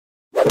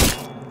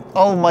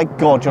Oh my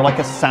God, you're like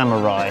a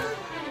samurai.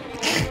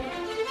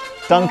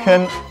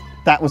 Duncan,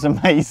 that was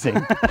amazing.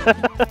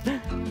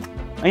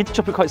 I need to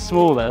chop it quite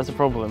small though, that's a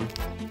problem.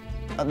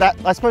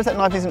 I suppose that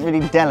knife isn't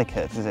really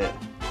delicate, is it?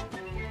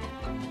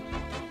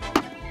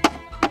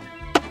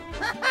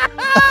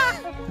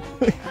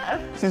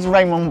 This is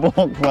Raymond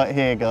Bork right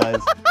here, guys.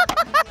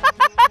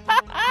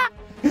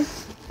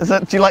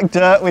 Do you like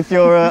dirt with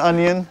your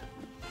onion?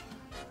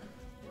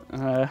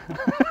 I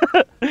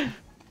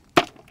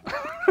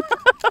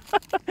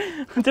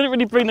didn't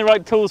really bring the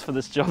right tools for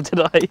this job, did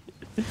I?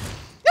 Yay!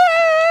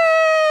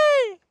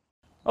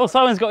 Oh,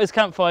 Simon's got his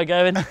campfire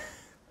going. Yay!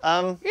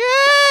 What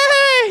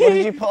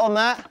did you put on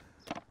that?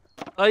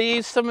 I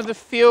used some of the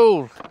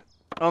fuel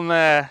on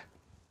there.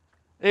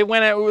 It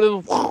went out with a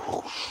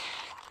whoosh.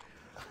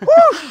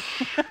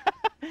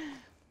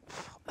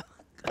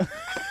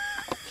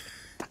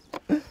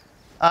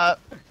 Oh,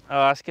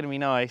 that's going to be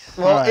nice.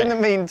 Well, Right. in the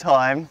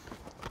meantime,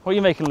 What are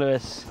you making,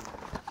 Lewis?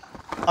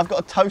 I've got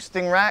a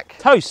toasting rack.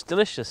 Toast,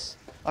 delicious.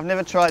 I've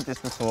never tried this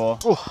before,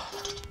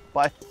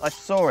 but I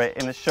saw it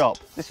in a shop.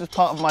 This was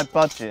part of my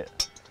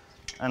budget,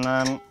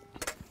 and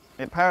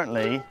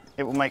apparently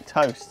it will make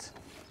toast.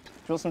 Do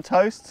you want some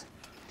toast?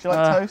 Do you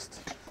like toast?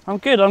 I'm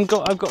good. I've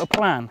got a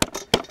plan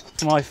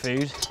for my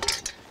food.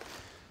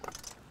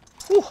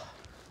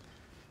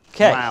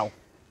 Okay. Wow.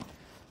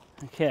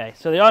 Okay.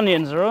 So the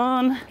onions are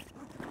on.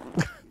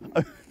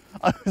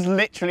 I was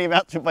literally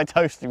about to put my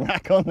toasting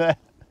rack on there,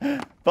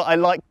 but I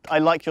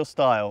like your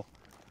style.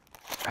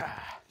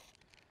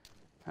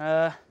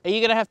 Are you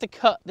going to have to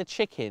cut the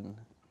chicken?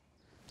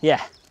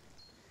 Yeah.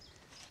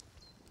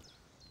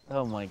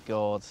 Oh my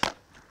God.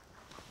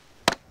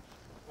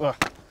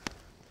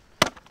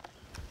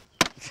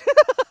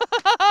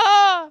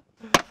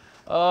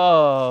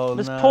 Oh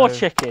This no. poor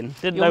chicken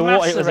didn't You're know what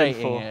it was in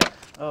macerating for. it.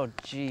 Oh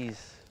jeez.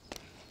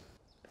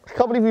 I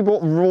can't believe you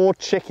bought raw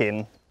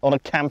chicken on a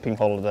camping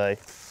holiday.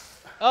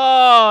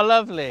 Oh,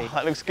 lovely.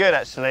 That looks good,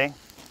 actually.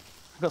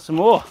 I've got some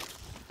more.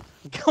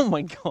 Oh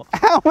my God.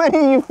 How many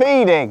are you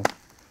feeding?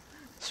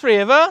 3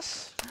 of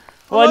us.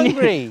 Well, I'm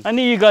hungry. I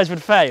knew you guys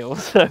would fail,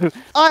 so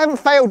I haven't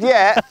failed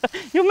yet.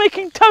 you're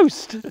making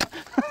toast.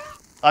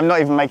 I'm not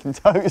even making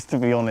toast, to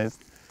be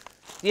honest.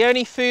 The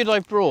only food I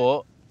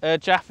brought are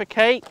Jaffa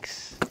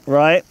cakes.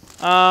 Right.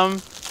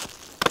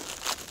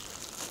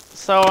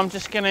 So I'm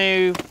just going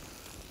to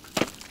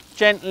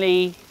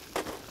gently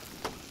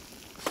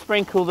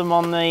sprinkle them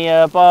on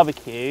the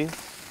barbecue.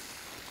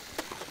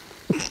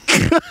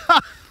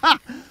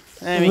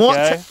 There we go.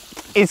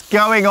 What is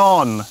going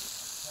on?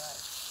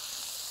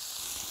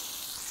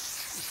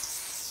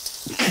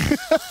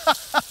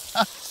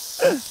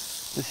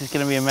 This is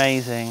going to be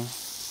amazing.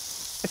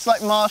 It's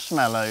like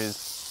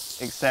marshmallows,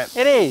 except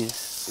It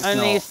is.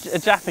 Only not. it's a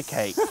Jaffa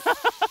cake. What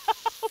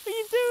are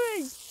you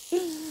doing?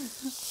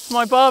 It's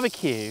my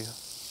barbecue.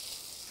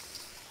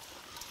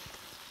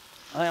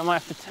 I think I might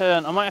have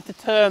to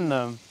turn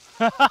them.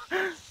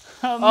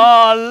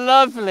 Oh,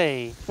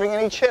 lovely. bring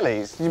any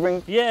chilies? Did you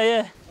bring? Yeah,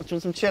 yeah. Do you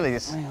want some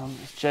chilies? Hang on,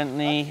 just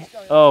gently.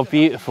 Oh,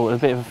 beautiful. A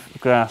bit of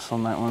grass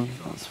on that one.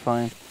 That's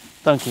fine.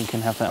 Duncan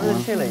can have that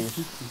one.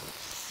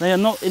 Chilies. They are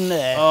not in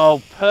there.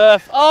 Oh,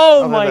 perfect.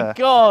 Oh, they're my there.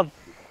 God.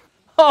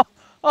 Oh,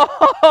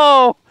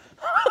 oh.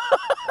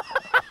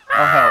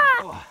 I'll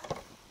help.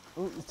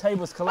 Ooh, the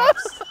table's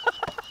collapsed.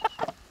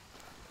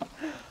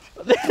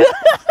 This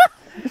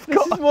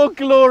is more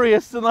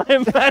glorious than I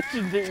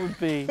imagined it would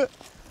be.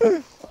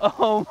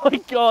 Oh my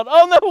God.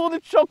 Oh no, all the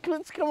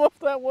chocolates come off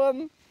that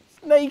one.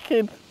 It's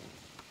naked.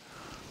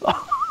 Do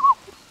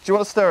you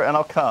want to stir it and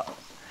I'll cut?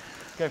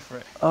 Go for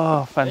it.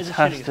 Oh, There's a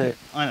chili. fantastic.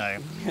 I know.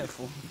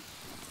 Careful.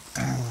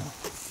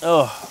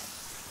 Oh.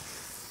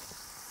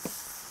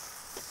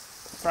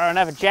 Throw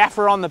another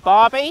Jaffa on the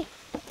barbie.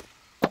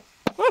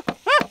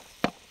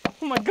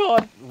 Oh my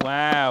God.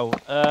 Wow.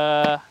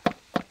 Where's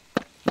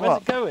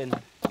What? it going?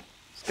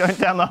 It's going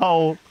down the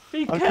hole.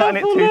 Be I'm careful, cutting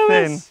it too Lewis.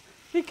 thin.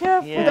 Be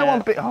careful. Yeah. We don't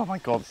want big. Oh my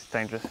God, this is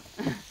dangerous.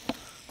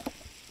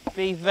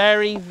 Be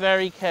very,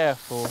 very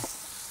careful.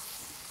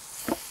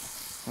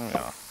 There we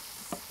are.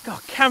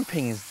 God,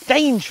 camping is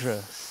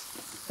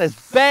dangerous. There's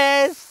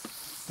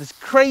bears, there's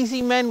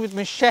crazy men with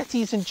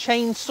machetes and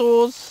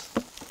chainsaws,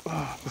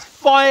 there's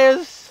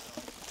fires.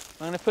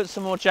 I'm going to put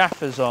some more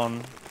Jaffas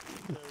on.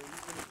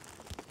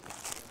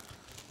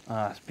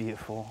 Ah, that's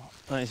beautiful.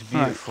 That is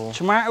beautiful. Right.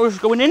 Tomatoes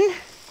going in.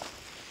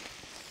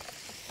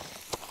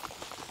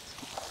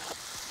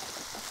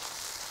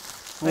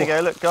 There you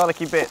go. Look,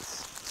 garlicky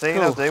bits. See,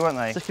 Cool. they'll do, won't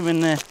they? Stick them in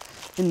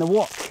the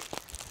wok.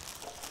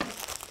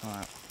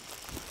 Right.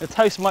 The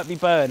toast might be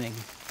burning.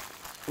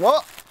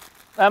 What?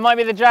 That might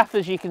be the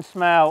Jaffas you can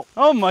smell.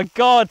 Oh my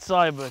God,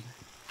 Simon.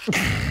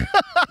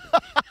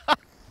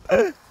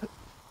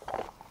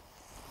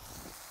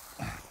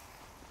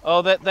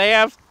 Oh, that they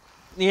have.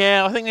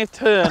 Yeah, I think they've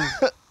turned.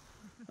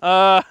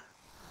 I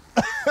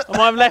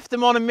might have left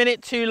them on a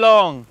minute too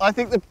long. I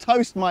think the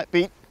toast might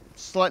be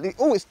slightly.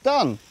 Oh, it's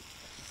done.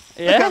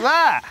 Yeah. Look at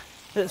that.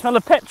 Does it smell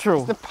of petrol?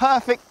 It's the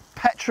perfect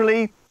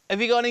petrol-y.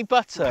 Have you got any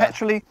butter?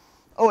 Petrol-y.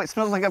 Oh, it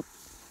smells like a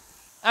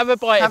Have a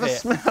bite Have of a it.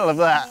 smell of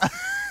that.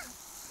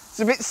 It's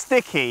a bit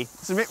sticky.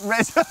 It's a bit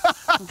red.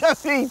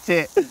 Don't eat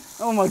it.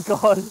 Oh my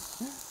God.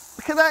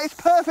 Look at that. It's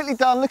perfectly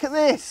done. Look at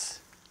this.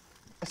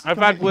 It's I've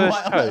had completely worse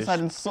white on that toast. side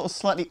and sort of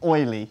slightly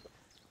oily.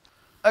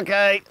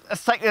 Okay,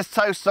 let's take this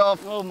toast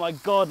off. Oh my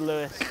God,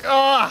 Lewis.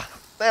 Ah,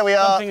 there we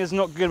are. Something is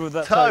not good with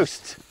that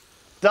toast. Toast.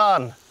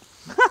 Done.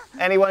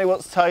 Anyone who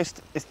wants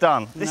toast, it's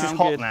done. This No, is I'm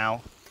hot good.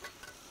 now.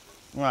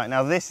 Right,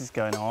 now this is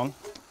going on.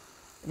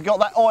 You got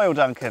that oil,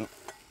 Duncan?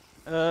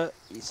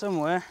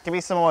 Somewhere. Give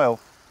me some oil.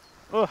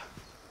 Oh,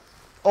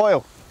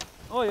 Oil.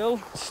 oil.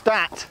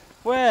 Stat.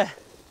 Where?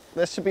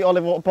 There should be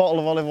bottle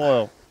of olive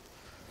oil.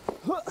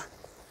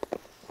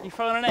 You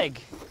throwing an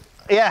egg?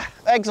 Yeah,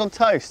 eggs on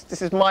toast.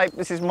 This is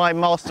my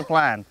master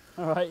plan.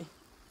 All right.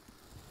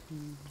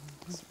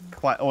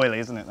 Quite oily,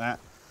 isn't it, that?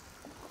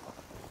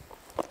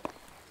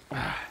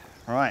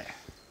 Right.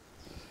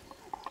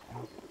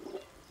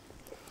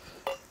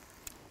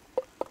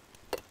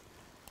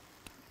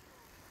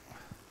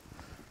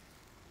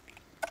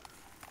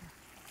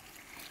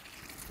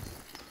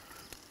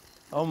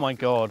 Oh my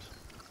God.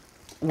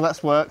 Well,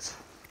 that's worked.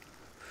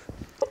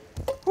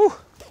 Whew.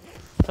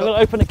 I've got to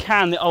open a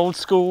can the old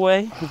school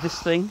way with this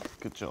thing.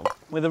 Good job.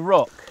 With a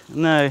rock.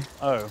 No,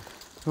 Oh.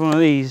 with one of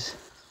these.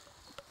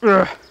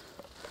 Ugh.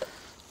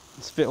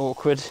 It's a bit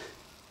awkward.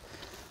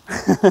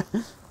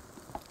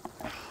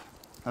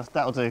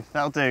 That'll do.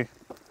 That'll do.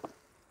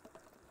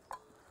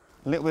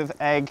 A little bit of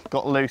egg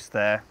got loose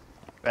there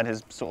and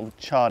has sort of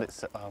charred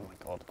itself. Oh my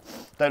God.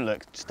 Don't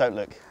look. Just don't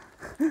look.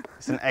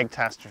 It's an egg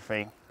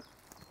catastrophe.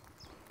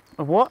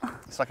 A what?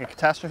 It's like a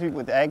catastrophe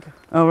with egg.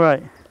 Oh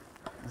right.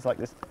 It's like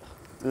this.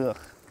 Ugh.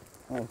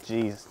 Oh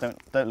jeez.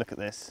 Don't look at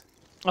this.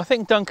 I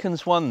think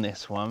Duncan's won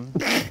this one.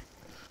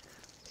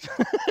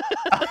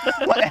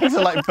 Like eggs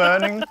are like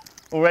burning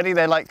already.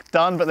 They're like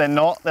done, but they're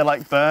not. They're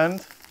like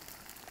burned.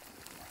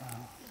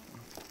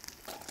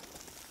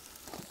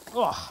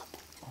 Oh,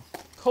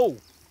 cool.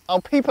 Oh,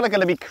 people are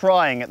going to be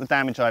crying at the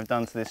damage I've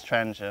done to this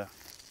trencher.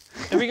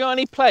 Have you got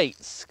any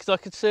plates? Because I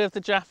could serve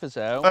the Jaffas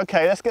out.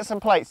 Okay, let's get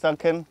some plates,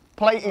 Duncan.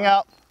 Plating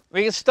up.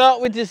 We can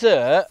start with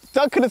dessert.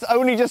 Duncan has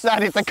only just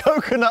added the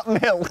coconut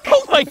milk.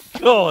 Oh my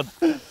God.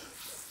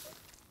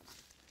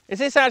 Is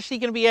this actually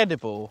going to be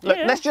edible? Look,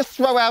 Yeah. let's just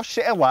throw our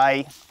shit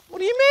away. What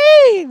do you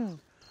mean?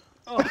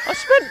 Oh, I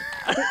spent...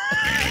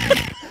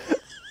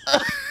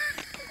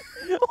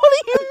 What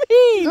do you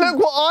mean? Look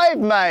what I've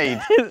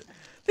made.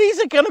 These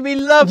are going to be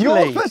lovely.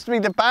 You're supposed to be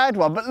the bad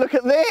one, but look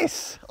at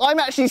this. I'm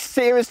actually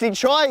seriously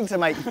trying to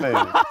make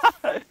food.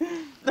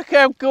 Look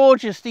how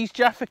gorgeous these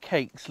Jaffa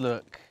cakes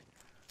look.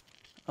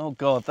 Oh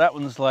God, that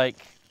one's like...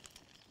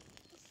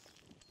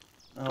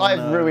 Oh, I've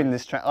no. ruined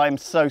this trencher. I'm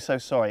so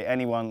sorry.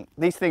 Anyone,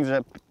 these things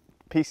are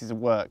pieces of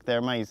work. They're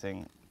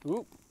amazing.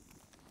 Ooh.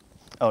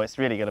 Oh, it's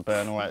really going to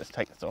burn. All right, let's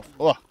take this off.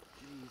 Oh,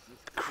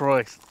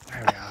 Christ.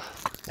 there we are.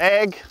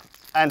 Egg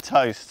and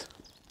toast.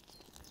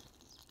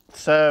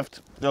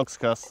 Served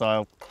Yogscast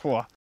style. Whew.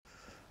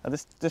 I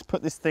just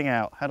put this thing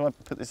out. How do I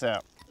put this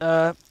out?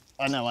 I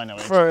know.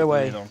 Throw it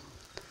away.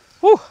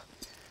 Whew.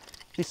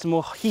 Need some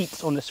more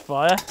heat on this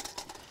fire.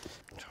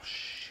 Oh,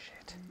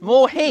 shit.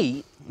 More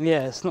heat?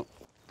 Yeah, it's not.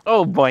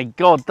 Oh my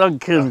God,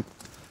 Duncan.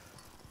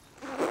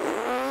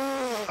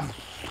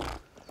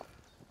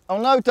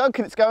 Oh no,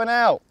 Duncan, it's going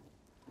out.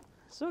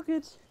 It's all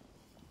good.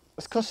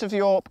 It's because of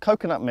your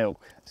coconut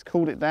milk. It's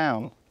cooled it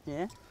down.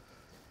 Yeah.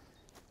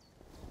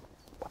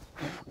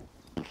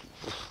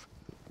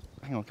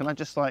 Hang on, can I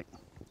just like...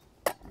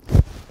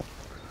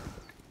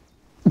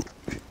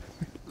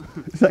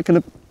 Is that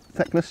gonna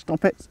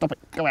stop it? Stop it,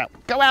 go out,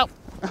 go out!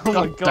 Oh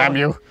my God. Damn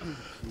you.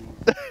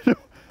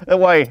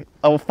 Away,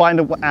 I will find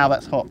a... Ow,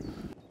 that's hot.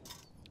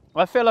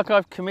 I feel like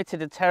I've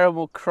committed a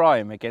terrible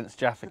crime against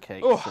Jaffa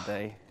cakes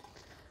today.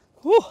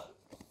 Whew.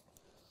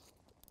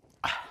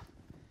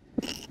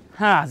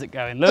 How's it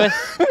going, Lewis?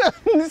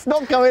 It's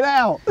not going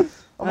out.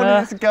 I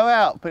wanted it to go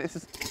out, but it's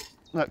just...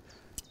 Look,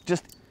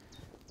 just...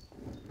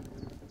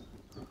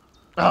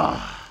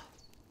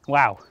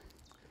 Wow.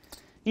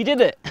 You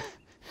did it.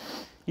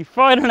 You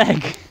fried an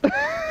egg.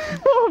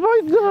 What have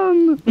I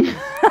done?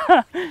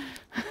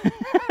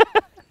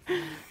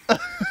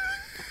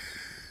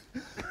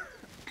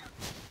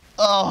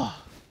 Oh.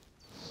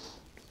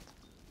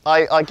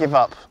 I give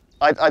up.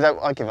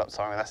 I give up,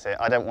 Simon, that's it.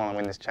 I don't want to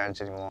win this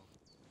challenge anymore.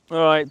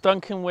 All right,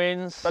 Duncan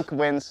wins. Duncan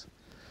wins.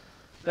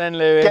 Then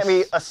Lewis. Get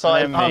me a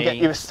cider. then I'll me. get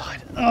you a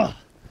cider. Ugh.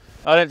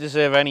 I don't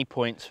deserve any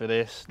points for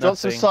this. Do you want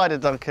some Nothing. cider,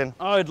 Duncan?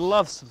 I'd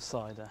love some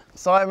cider.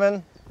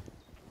 Simon?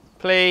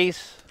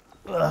 Please.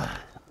 Ugh.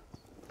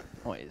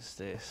 What is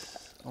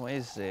this? What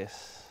is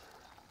this?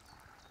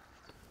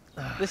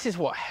 This is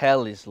what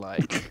hell is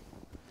like.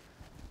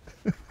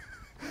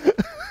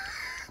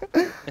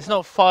 It's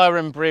not fire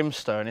and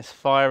brimstone, it's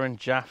fire and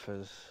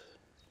Jaffas.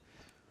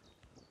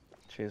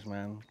 Cheers,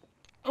 man.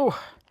 Oh,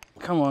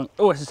 come on.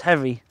 Oh, this is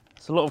heavy.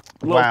 It's a lot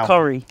Wow. of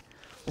curry.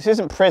 This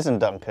isn't prison,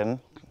 Duncan.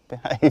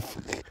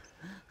 Behave.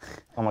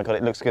 Oh my god,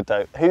 it looks good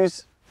though.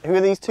 Who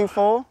are these two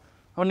for?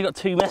 I've only got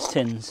 2 mess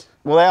tins,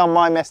 Well, they are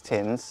my mess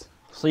tins.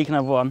 so you can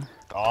have one.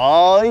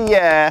 Oh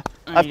yeah.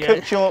 I've you go.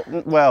 cooked your,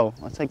 well,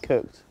 I say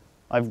cooked.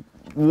 I've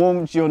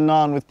warmed your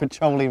naan with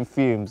petroleum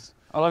fumes.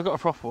 Oh, I've got a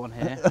proper one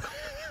here.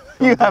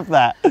 You have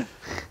that.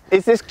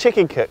 Is this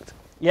chicken cooked?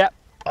 Yep.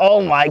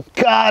 Oh my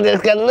God,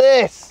 look at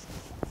this.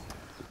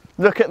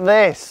 Look at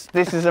this.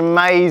 This is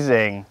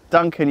amazing.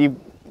 Duncan,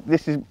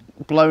 this has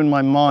blown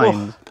my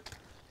mind.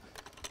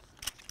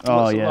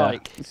 Oh What's it yeah,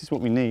 like? this is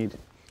what we need.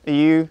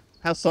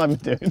 How's Simon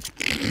doing?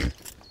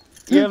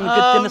 You having a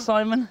good dinner,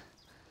 Simon?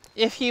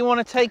 If you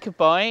want to take a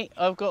bite,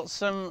 I've got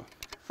some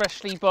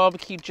freshly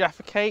barbecued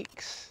Jaffa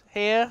cakes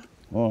here.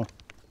 Oh,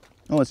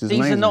 this is These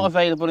amazing. are not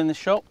available in the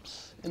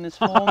shops in this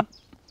form.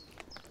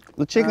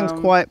 The chicken's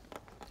quite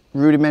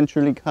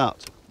rudimentarily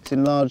cut. It's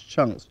in large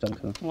chunks,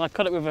 Duncan. Well, I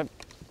cut it with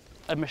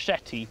a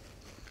machete.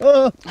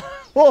 Oh,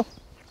 oh,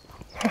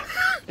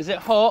 Is it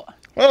hot?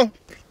 oh.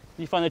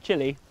 You find the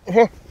chili?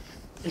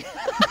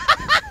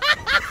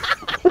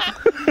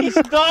 He's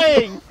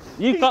dying!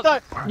 You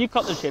cut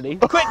the chili.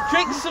 Quick,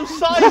 drink some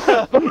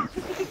cider!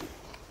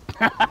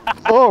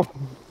 Oh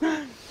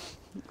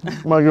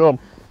my God.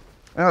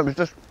 Yeah, it was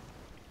just.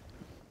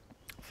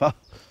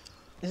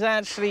 Is that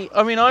actually?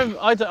 I mean,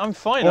 I'm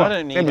fine. Oh, I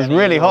don't need. it was any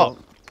really of your hot.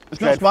 It's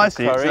not dreadful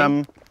spicy. It's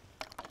curry.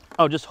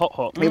 Oh, just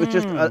hot. It was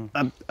just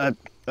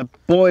a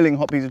boiling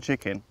hot piece of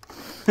chicken.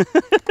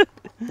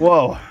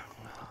 Whoa.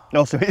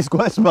 Also, it's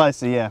quite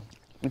spicy. Yeah.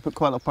 You put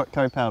quite a lot of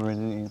curry powder in,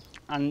 didn't you?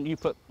 And you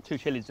put 2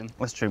 chilies in.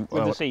 That's true.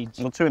 With the seeds.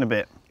 Well, 2 in a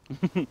bit.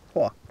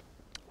 Oh.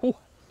 Ooh.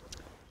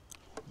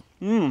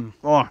 Mmm.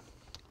 Oh.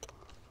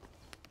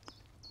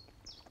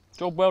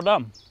 Job well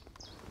done.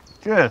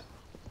 Good.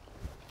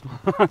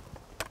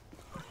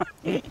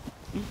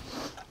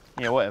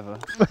 Yeah, whatever.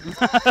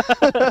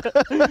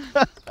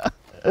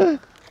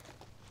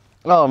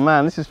 Oh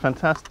man, this is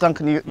fantastic,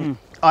 Duncan.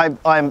 I'm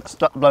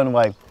blown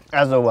away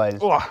as always.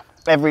 Oh.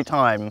 Every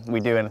time we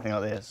do anything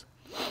like this,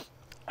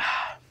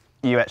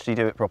 you actually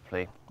do it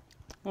properly.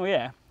 Oh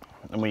yeah.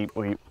 And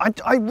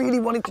I really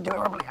wanted to do it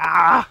properly.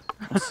 I'm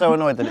so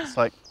annoyed that it's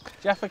like.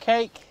 Jaffa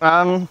cake.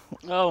 Oh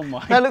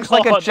my. That looks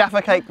God. like a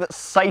Jaffa cake that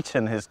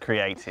Satan has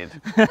created.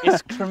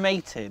 It's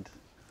cremated.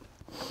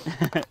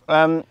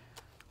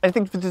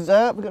 Anything for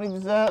dessert? We got any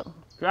dessert?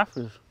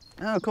 Jaffas.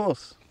 Oh, of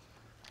course.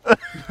 Do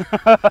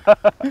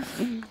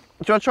you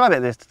want to try a bit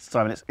of this,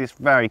 Simon? It's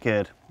very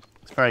good.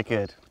 It's very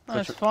good. No,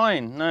 it's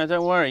fine. No,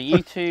 don't worry.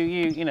 You two,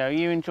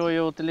 you enjoy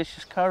your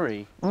delicious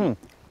curry.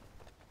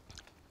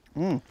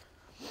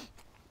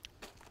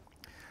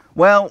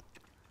 Well,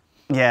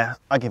 yeah,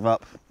 I give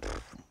up.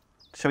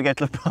 Shall we go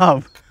to the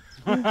pub?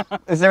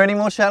 Is there any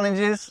more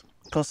challenges?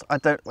 Because I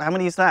don't. How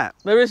many is that?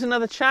 There is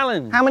another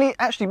challenge. How many?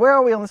 Actually, where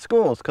are we on the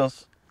scores?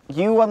 Because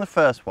you won the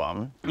first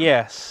one,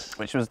 Yes.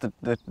 which was the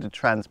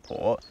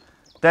transport.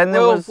 Then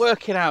there We'll was.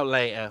 work it out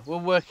later. We'll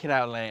work it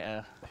out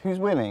later. Who's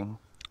winning?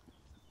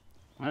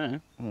 I don't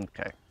know.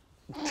 Okay.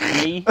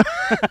 Me.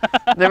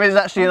 There is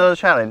actually another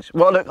challenge.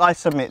 Well, look, I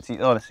submit to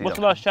you, honestly. What's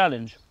the Duncan. last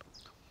challenge?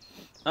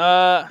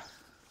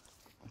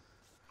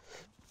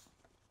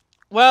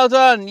 Well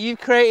done. You've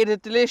created a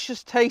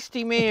delicious,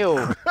 tasty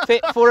meal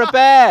fit for a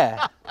bear.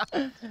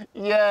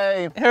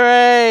 Yay!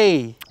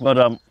 Hooray!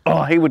 But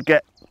oh, he would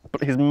get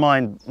his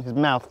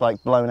mouth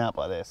like blown out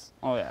by this.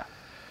 Oh yeah.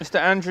 Mr.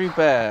 Andrew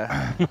Bear.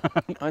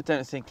 I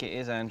don't think it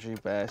is Andrew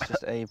Bear. It's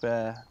just a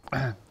bear.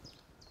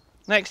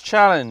 Next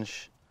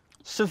challenge.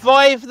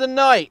 Survive the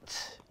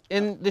night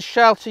in the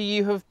shelter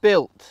you have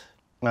built.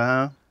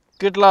 Uh-huh.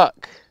 Good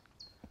luck.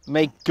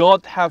 May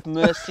God have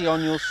mercy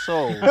on your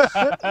soul.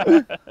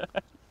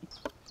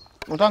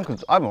 Well,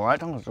 I'm all right.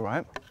 Duncan's all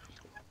right.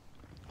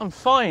 I'm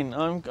fine.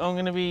 I'm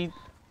going to be.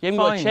 You haven't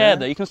got a fine chair there.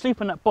 though. You can sleep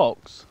in that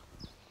box.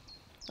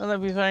 Oh,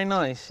 that'd be very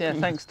nice. Yeah,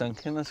 thanks,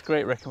 Duncan. That's a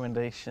great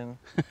recommendation.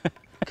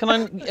 Can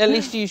I at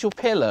least use your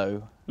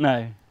pillow?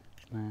 No.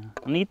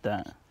 I need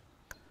that.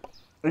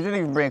 You didn't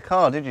even bring a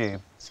car, did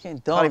you? It's getting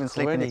dark Can't even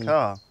sleep already. in your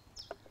car.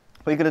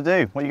 What are you gonna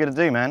do? What are you gonna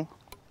do, man?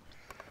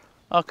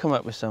 I'll come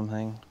up with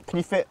something. Can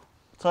you fit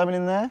Simon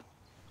in there?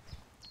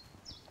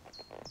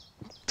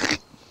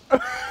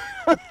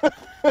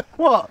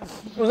 What?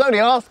 I was only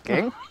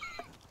asking.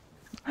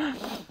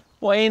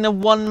 What, in a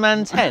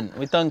one-man tent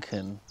with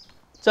Duncan?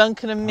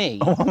 Duncan and me?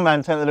 A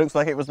one-man tent that looks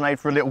like it was made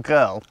for a little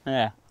girl.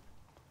 Yeah.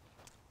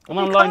 When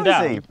I'm lying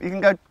down, Cozy. You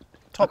can go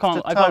top to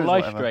toes. I can't lie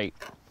whatever. straight.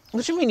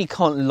 What do you mean you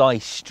can't lie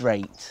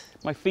straight?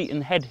 My feet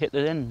and head hit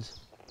the ends.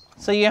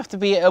 So you have to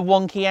be at a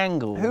wonky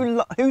angle?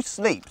 Who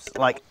sleeps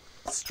like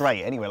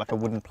straight anyway, like a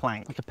wooden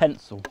plank? Like a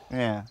pencil.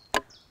 Yeah. I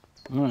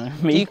don't know.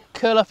 Do Me. you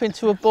curl up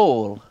into a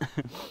ball?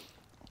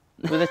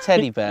 With a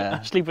teddy bear?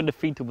 I sleep in the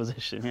fetal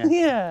position. Yeah.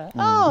 Yeah.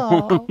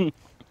 Oh.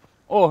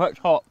 Oh, that's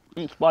hot.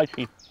 It's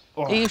spicy.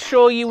 Oh, Are you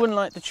sure you wouldn't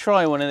like to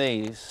try one of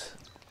these?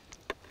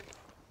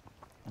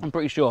 I'm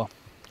pretty sure.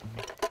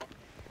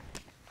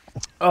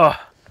 Oh.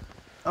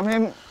 I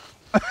mean,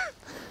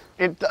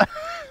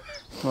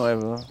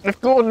 Whatever. if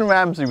Gordon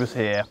Ramsay was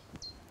here,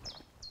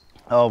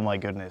 oh my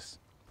goodness.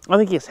 I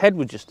think his head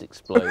would just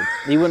explode.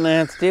 He wouldn't know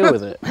how to deal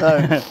with it. No.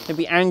 He'd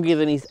be angrier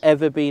than he's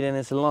ever been in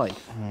his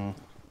life.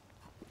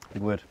 He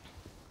would.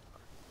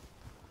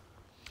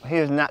 He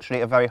is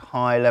naturally a very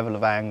high level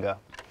of anger.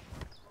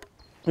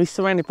 He's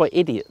surrounded by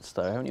idiots,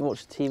 though. Haven't you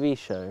watched the TV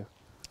show?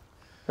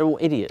 They're all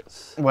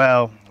idiots.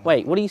 Well...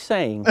 Wait, what are you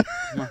saying? Is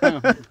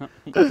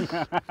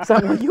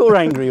that why you're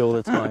angry all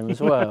the time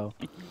as well?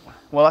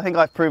 Well, I think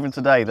I've proven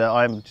today that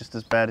I'm just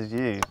as bad as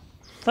you.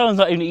 Someone's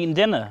not even eating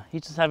dinner.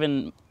 He's just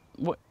having...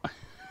 What?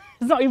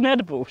 It's not even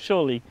edible,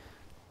 surely.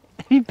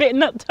 Have you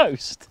bitten up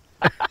toast?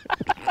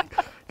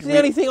 It's the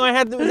only thing I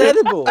had that was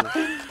edible.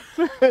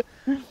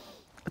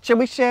 Shall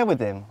we share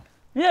with him?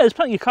 Yeah, there's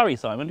plenty of curry,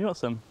 Simon. You want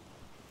some?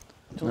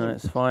 No,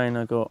 it's fine.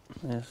 I got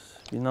this.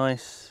 Be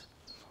nice.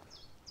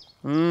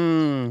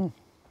 Mmm.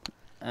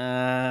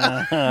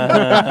 I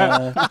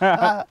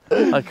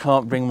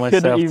can't bring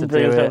myself Couldn't even to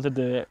bring do yourself it. to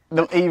do it.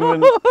 Not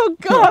even... Oh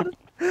God!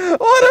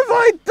 What have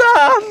I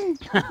done?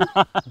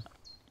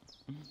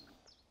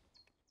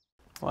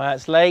 Well,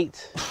 it's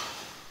late.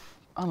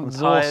 I'm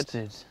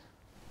exhausted.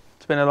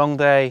 It's been a long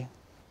day.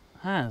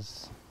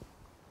 Has.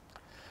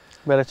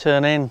 Better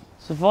turn in.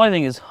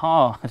 Surviving is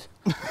hard.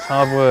 It's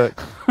hard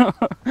work.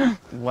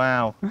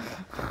 Wow.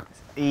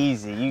 It's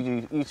easy.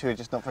 You two are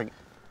just not very...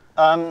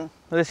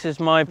 This is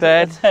my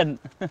bed. Tent.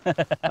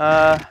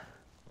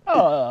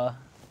 Oh,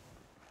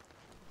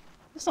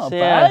 it's not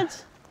bad.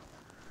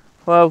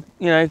 Well,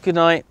 you know, good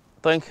night,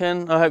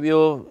 Duncan. I hope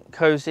you're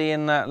cosy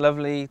in that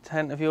lovely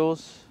tent of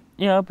yours.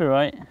 Yeah, I'll be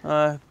right.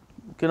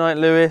 Good night,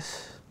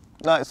 Lewis.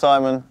 Night,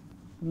 Simon.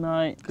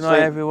 Night. Good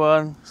night,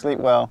 everyone. Sleep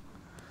well.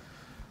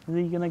 Is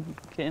he gonna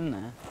get in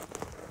there?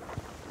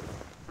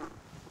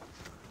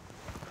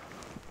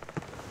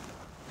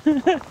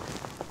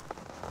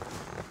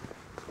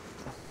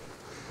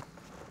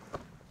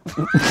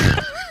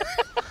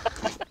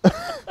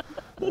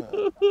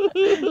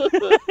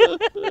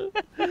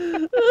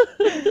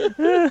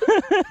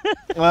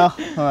 Well,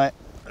 all right.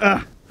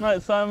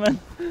 Night, Simon.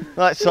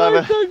 Night,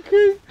 Simon.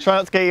 Duncan. Try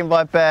not to get eaten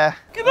by a bear.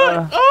 Good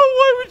night. Oh,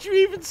 why would you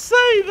even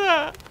say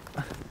that?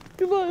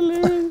 Good night,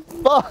 Lewis.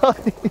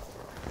 Bye.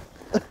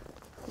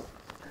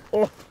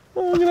 Oh,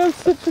 I'm gonna have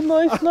such a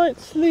nice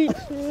night's sleep.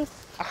 Yeah.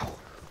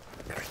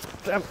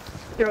 Damn.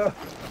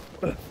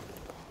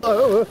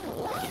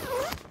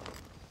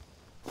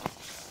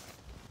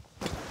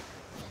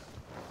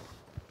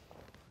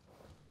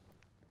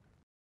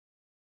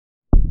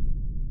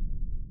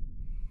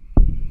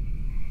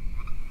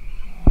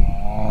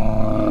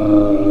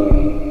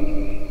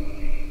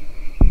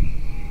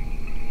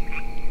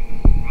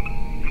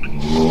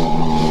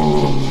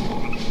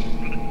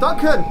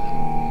 Duncan!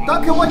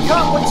 Duncan, wake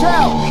up! Watch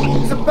out!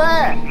 It's a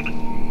bear!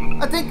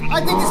 I think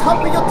it's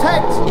humping your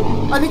tent!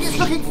 I think it's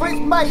looking for its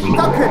mate!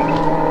 Duncan!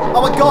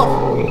 Oh my god!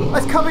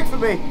 It's coming for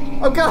me!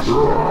 I'm gonna...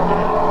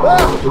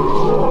 Ah!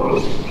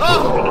 Ah! Ah!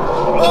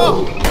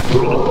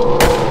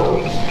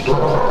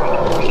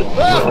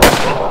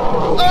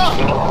 Ah!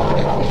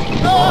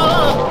 Ah!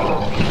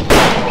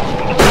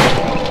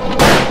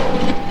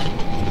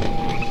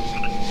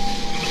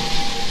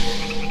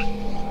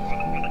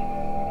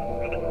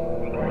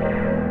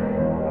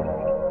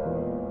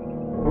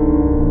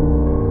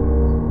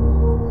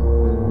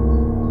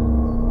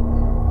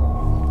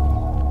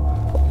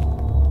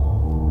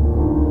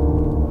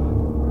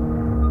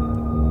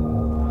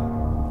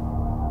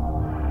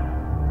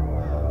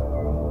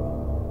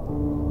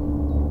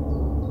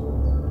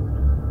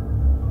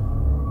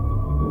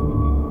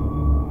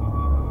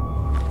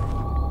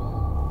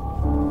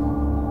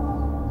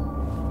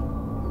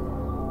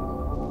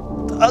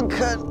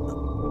 Duncan.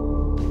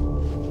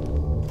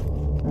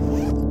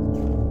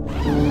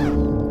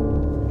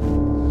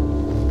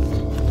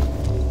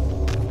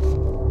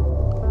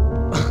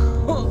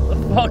 What the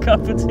fuck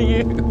happened to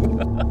you?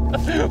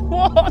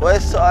 What?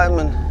 Where's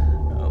Simon?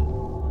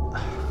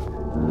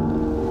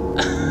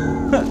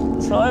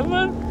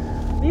 Simon?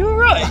 Are you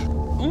alright?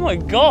 Oh my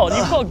god,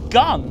 you've got a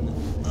gun.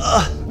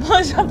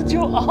 What's happened to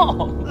your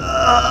arm?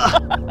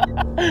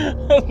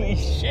 Holy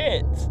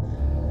shit.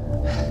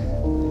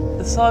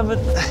 Simon.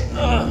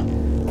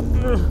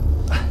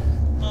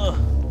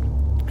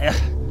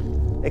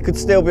 It could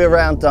still be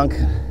around,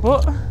 Duncan.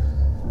 What?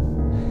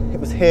 It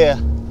was here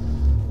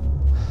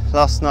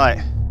last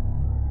night.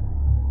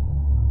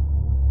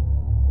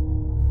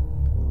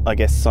 I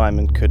guess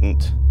Simon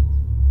couldn't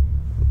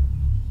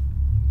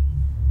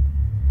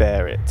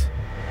bear it.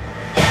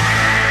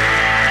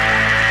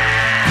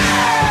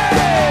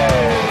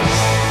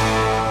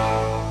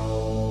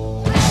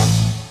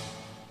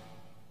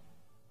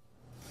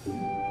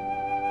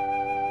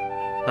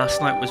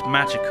 Last night was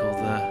magical,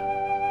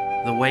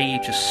 the way you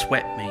just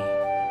swept me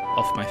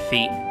off my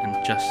feet and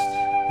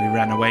we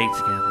ran away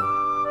together.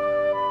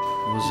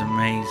 It was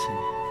amazing.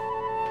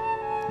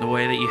 The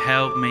way that you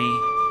held me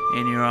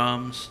in your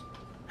arms,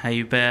 how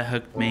you bear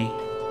hugged me.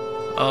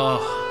 Oh,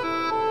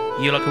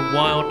 you're like a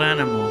wild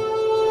animal.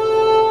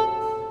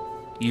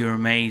 You're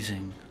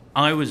amazing.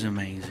 I was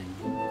amazing.